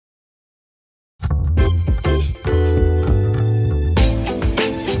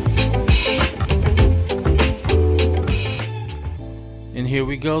Here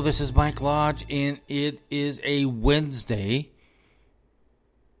we go. This is Mike Lodge, and it is a Wednesday.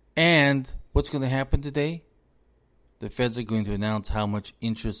 And what's going to happen today? The feds are going to announce how much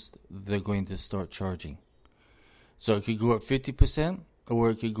interest they're going to start charging. So it could go up 50%,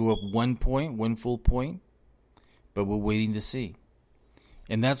 or it could go up 1 point, 1 full point. But we're waiting to see.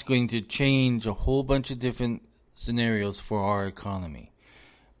 And that's going to change a whole bunch of different scenarios for our economy.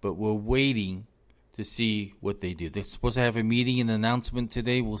 But we're waiting to see what they do. They're supposed to have a meeting and announcement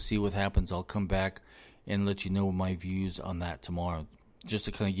today. We'll see what happens. I'll come back and let you know my views on that tomorrow, just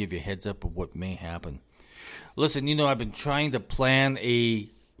to kind of give you a heads up of what may happen. Listen, I've been trying to plan a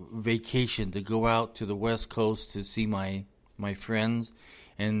vacation to go out to the West Coast to see my friends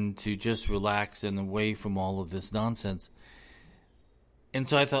and to just relax and away from all of this nonsense. And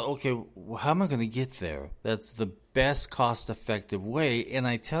so I thought, okay, well, how am I going to get there? That's the best cost-effective way. And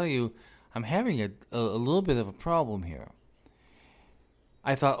I tell you, I'm having a little bit of a problem here.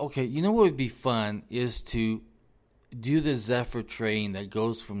 I thought, okay, what would be fun is to do the Zephyr train that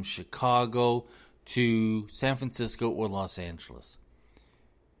goes from Chicago to San Francisco or Los Angeles.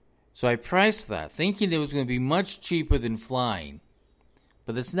 So I priced that, thinking it was going to be much cheaper than flying.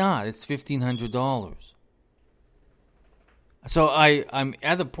 But it's not. It's $1,500. So I'm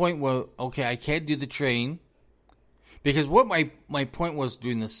at the point where, okay, I can't do the train. Because what my point was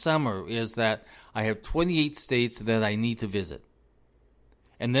during the summer is that I have 28 states that I need to visit.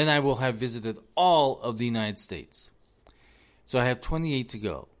 And then I will have visited all of the United States. So I have 28 to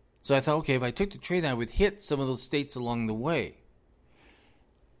go. So I thought, okay, if I took the train, I would hit some of those states along the way.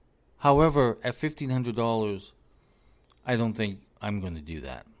 However, at $1,500, I don't think I'm going to do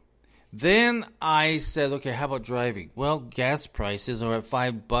that. Then I said, okay, how about driving? Well, gas prices are at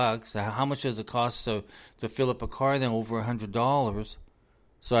 $5. How much does it cost to fill up a car? Then over $100.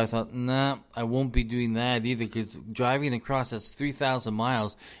 So I thought, nah, I won't be doing that either, because driving across, that's 3,000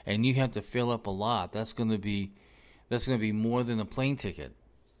 miles, and you have to fill up a lot. That's going to be more than a plane ticket.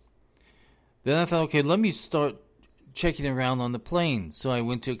 Then I thought, okay, let me start checking around on the plane. So I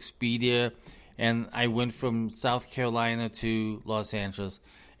went to Expedia, and I went from South Carolina to Los Angeles,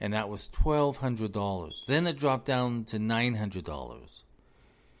 and that was $1,200. Then it dropped down to $900.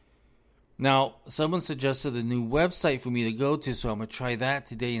 Now, someone suggested a new website for me to go to, so I'm going to try that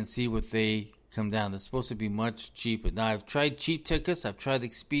today and see what they come down. It's supposed to be much cheaper. Now, I've tried cheap tickets. I've tried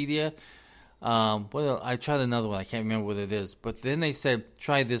Expedia. I tried another one. I can't remember what it is. But then they said,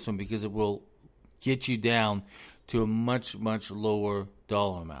 try this one because it will get you down to a much, much lower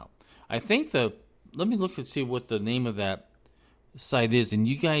dollar amount. I think let me look and see what the name of that site is, and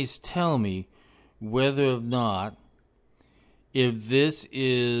you guys tell me whether or not if this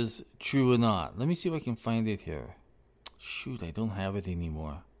is true or not. Let me see if I can find it here. Shoot, I don't have it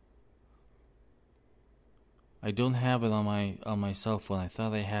anymore. I don't have it on my cell phone. I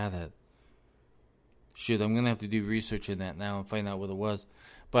thought I had it. Shoot, I'm gonna have to do research in that now and find out what it was.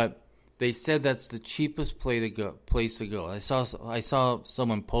 But they said that's the cheapest place to go. I saw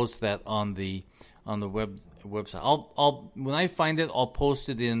someone post that on the website. I'll when I find it, I'll post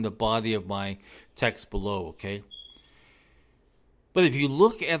it in the body of my text below, okay? But if you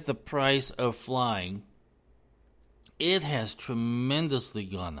look at the price of flying, it has tremendously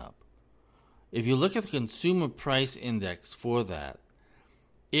gone up. If you look at the consumer price index for that,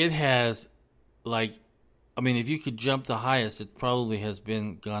 it has if you could jump the highest, it probably has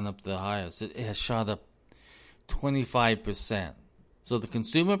gone up the highest. It has shot up 25%. So the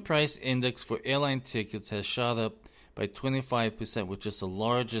consumer price index for airline tickets has shot up by 25%, which is the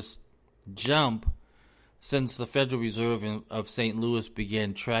largest jump since the Federal Reserve of St. Louis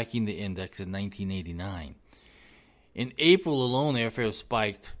began tracking the index in 1989. In April alone, airfares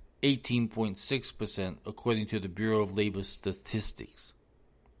spiked 18.6%, according to the Bureau of Labor Statistics.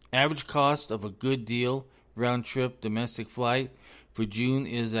 Average cost of a good deal round-trip domestic flight for June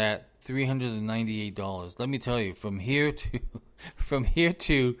is at $398. Let me tell you, from here to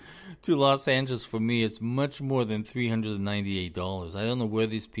Los Angeles, for me, it's much more than $398. I don't know where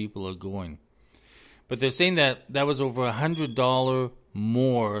these people are going. But they're saying that was over $100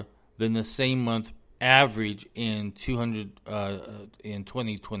 more than the same month average in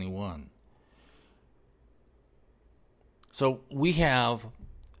 2021. So we have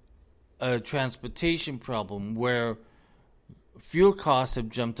a transportation problem where fuel costs have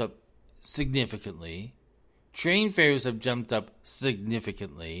jumped up significantly, train fares have jumped up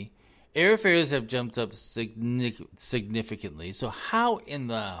significantly, airfares have jumped up significantly. So how in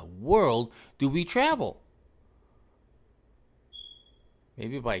the world do we travel?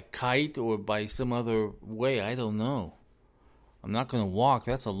 Maybe by kite or by some other way, I don't know. I'm not going to walk.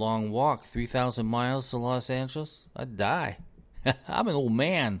 That's a long walk. 3,000 miles to Los Angeles? I'd die. I'm an old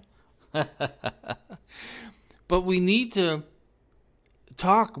man. But we need to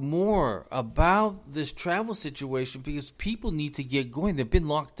talk more about this travel situation because people need to get going. They've been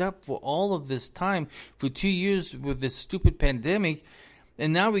locked up for all of this time, for 2 years with this stupid pandemic,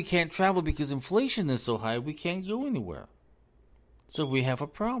 and now we can't travel because inflation is so high we can't go anywhere. So we have a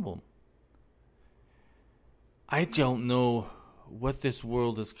problem. I don't know what this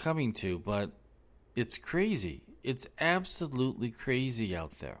world is coming to, but it's crazy. It's absolutely crazy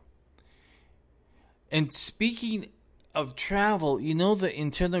out there. And speaking of travel, you know, the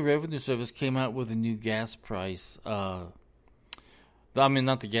Internal Revenue Service came out with a new gas price. Not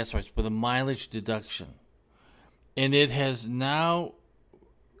the gas price, but the mileage deduction. And it has now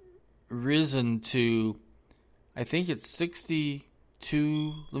risen to, I think it's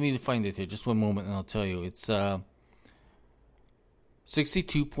 62. Let me find it here. Just one moment and I'll tell you. It's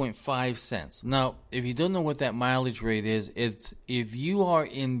 62.5 cents. Now, if you don't know what that mileage rate is, it's if you are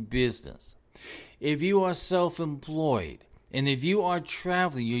in business, if you are self-employed, and if you are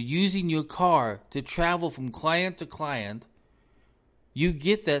traveling, you're using your car to travel from client to client, you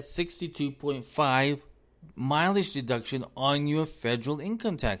get that 62.5 mileage deduction on your federal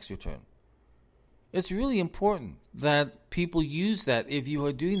income tax return. It's really important that people use that if you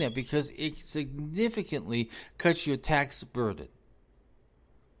are doing that because it significantly cuts your tax burden.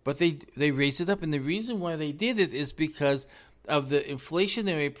 But they raised it up, and the reason why they did it is because of the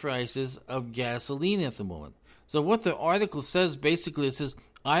inflationary prices of gasoline at the moment. So what the article says, basically, it says,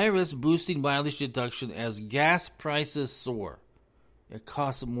 IRS boosting mileage deduction as gas prices soar. It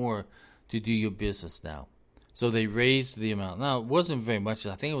costs more to do your business now. So they raised the amount. Now, it wasn't very much.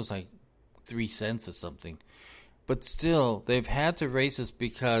 I think it was like 3 cents or something. But still, they've had to raise this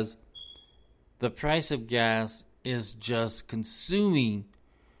because the price of gas is just consuming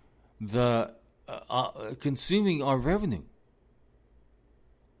consuming our revenue.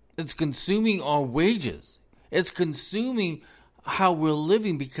 It's consuming our wages. It's consuming how we're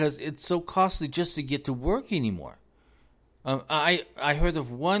living because it's so costly just to get to work anymore. I heard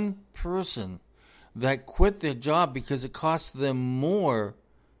of one person that quit their job because it cost them more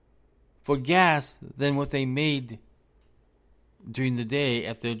for gas than what they made during the day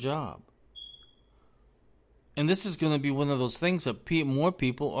at their job. And this is going to be one of those things that more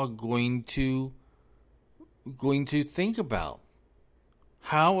people are going to think about.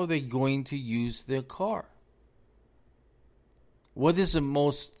 How are they going to use their car? What is the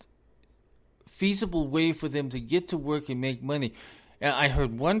most feasible way for them to get to work and make money? And I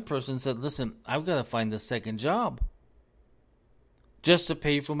heard one person said, listen, I've got to find a second job. Just to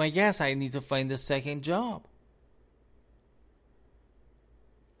pay for my gas, I need to find a second job.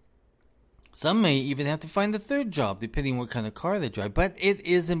 Some may even have to find a third job, depending on what kind of car they drive. But it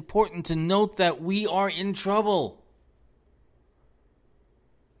is important to note that we are in trouble.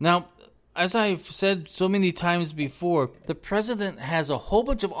 Now, as I've said so many times before, the president has a whole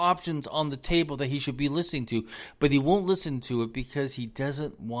bunch of options on the table that he should be listening to, but he won't listen to it because he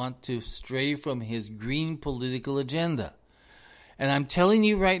doesn't want to stray from his green political agenda. And I'm telling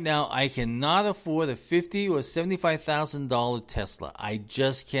you right now, I cannot afford a $50,000 or $75,000 Tesla. I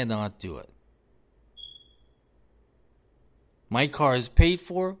just cannot do it. My car is paid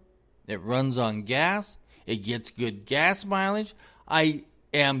for. It runs on gas. It gets good gas mileage. I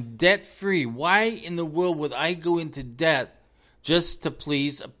am debt-free. Why in the world would I go into debt just to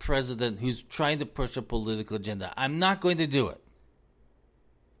please a president who's trying to push a political agenda? I'm not going to do it.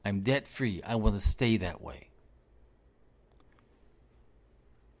 I'm debt-free. I want to stay that way.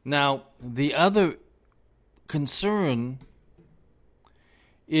 Now, the other concern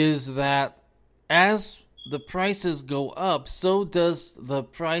is that as the prices go up, so does the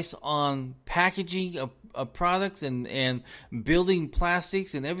price on packaging of products and building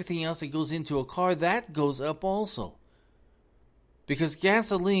plastics and everything else that goes into a car. That goes up also. Because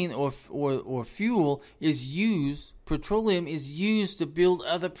gasoline or fuel is used, petroleum is used to build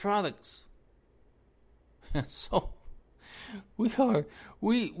other products. So we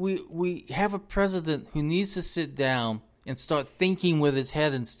have a president who needs to sit down and start thinking with his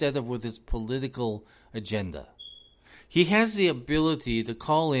head instead of with his political agenda. He has the ability to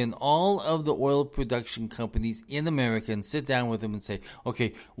call in all of the oil production companies in America and sit down with them and say,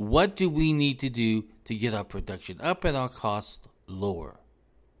 okay, what do we need to do to get our production up and our costs lower?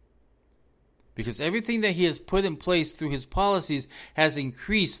 Because everything that he has put in place through his policies has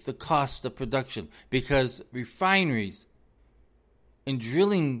increased the cost of production because refineries and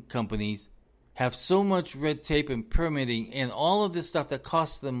drilling companies have so much red tape and permitting and all of this stuff that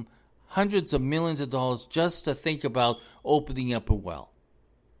costs them hundreds of millions of dollars just to think about opening up a well.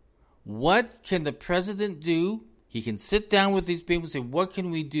 What can the president do He can sit down with these people and say, what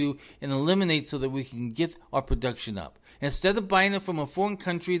can we do and eliminate so that we can get our production up? Instead of buying it from a foreign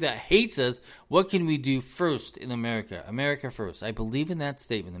country that hates us, what can we do first in America? America first. I believe in that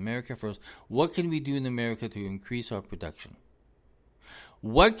statement, America first. What can we do in America to increase our production?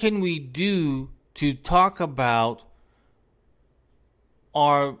 What can we do to talk about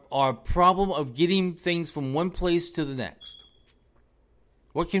our problem of getting things from one place to the next?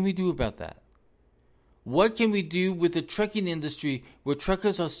 What can we do about that? What can we do with the trucking industry where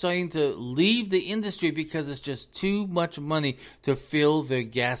truckers are starting to leave the industry because it's just too much money to fill their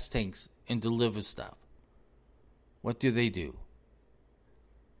gas tanks and deliver stuff? What do?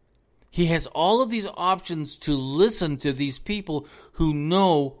 He has all of these options to listen to these people who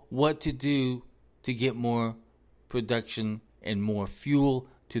know what to do to get more production and more fuel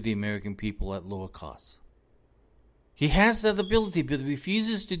to the American people at lower costs. He has that ability, but he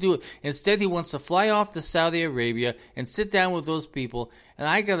refuses to do it. Instead, he wants to fly off to Saudi Arabia and sit down with those people. And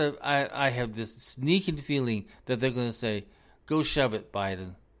I have this sneaking feeling that they're going to say, go shove it,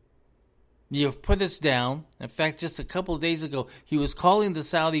 Biden. You've put us down. In fact, just a couple of days ago, he was calling the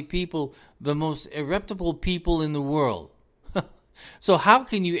Saudi people the most irreputable people in the world. So how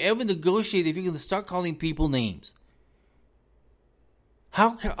can you ever negotiate if you're going to start calling people names?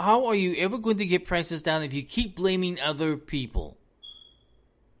 How are you ever going to get prices down if you keep blaming other people?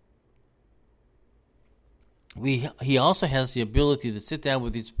 He also has the ability to sit down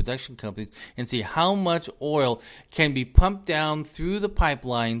with these production companies and see how much oil can be pumped down through the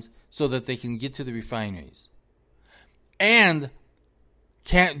pipelines so that they can get to the refineries. And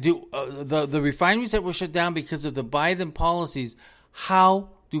can't do the refineries that were shut down because of the Biden policies, how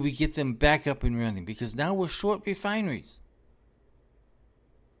do we get them back up and running? Because now we're short refineries.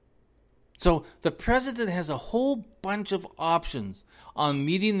 So the president has a whole bunch of options on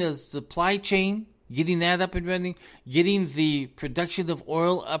meeting the supply chain, getting that up and running, getting the production of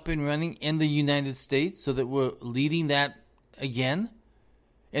oil up and running in the United States so that we're leading that again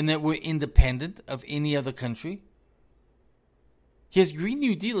and that we're independent of any other country. His Green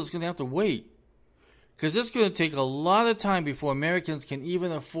New Deal is going to have to wait because it's going to take a lot of time before Americans can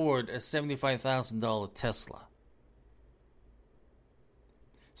even afford a $75,000 Tesla.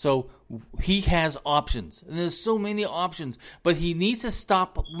 So he has options, and there's so many options, but he needs to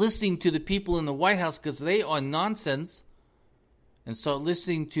stop listening to the people in the White House because they are nonsense and start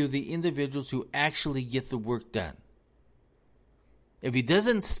listening to the individuals who actually get the work done. If he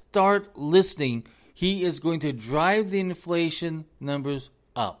doesn't start listening, he is going to drive the inflation numbers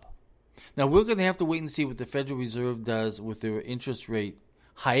up. Now, we're going to have to wait and see what the Federal Reserve does with their interest rate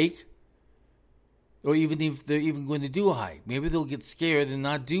hike. Or even if they're even going to do a hike. Maybe they'll get scared and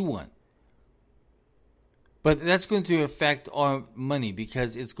not do one. But that's going to affect our money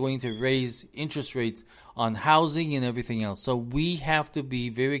because it's going to raise interest rates on housing and everything else. So we have to be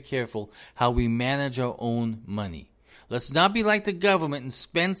very careful how we manage our own money. Let's not be like the government and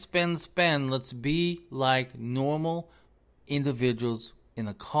spend. Let's be like normal individuals in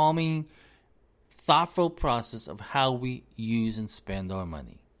a calming, thoughtful process of how we use and spend our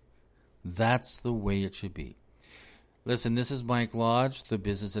money. That's the way it should be. Listen, this is Mike Lodge, the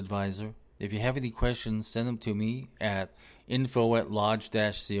business advisor. If you have any questions, send them to me at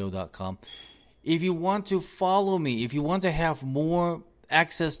info@lodge-co.com. If you want to follow me, if you want to have more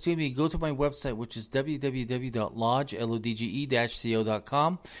access to me, go to my website, which is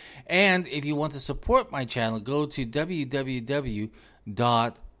www.lodge-co.com. And if you want to support my channel, go to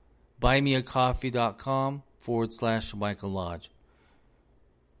www.buymeacoffee.com/Michael Lodge.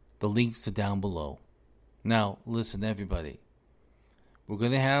 The links are down below. Now, listen, everybody. We're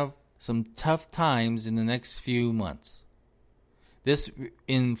going to have some tough times in the next few months. This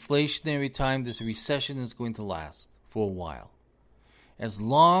inflationary time, this recession is going to last for a while. As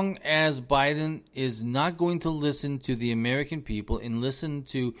long as Biden is not going to listen to the American people and listen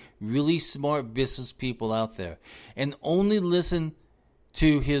to really smart business people out there and only listen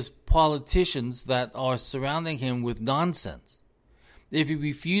to his politicians that are surrounding him with nonsense, if he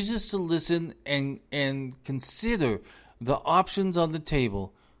refuses to listen and consider the options on the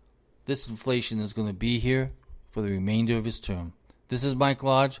table, this inflation is going to be here for the remainder of his term. This is Mike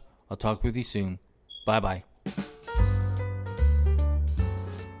Lodge. I'll talk with you soon. Bye-bye.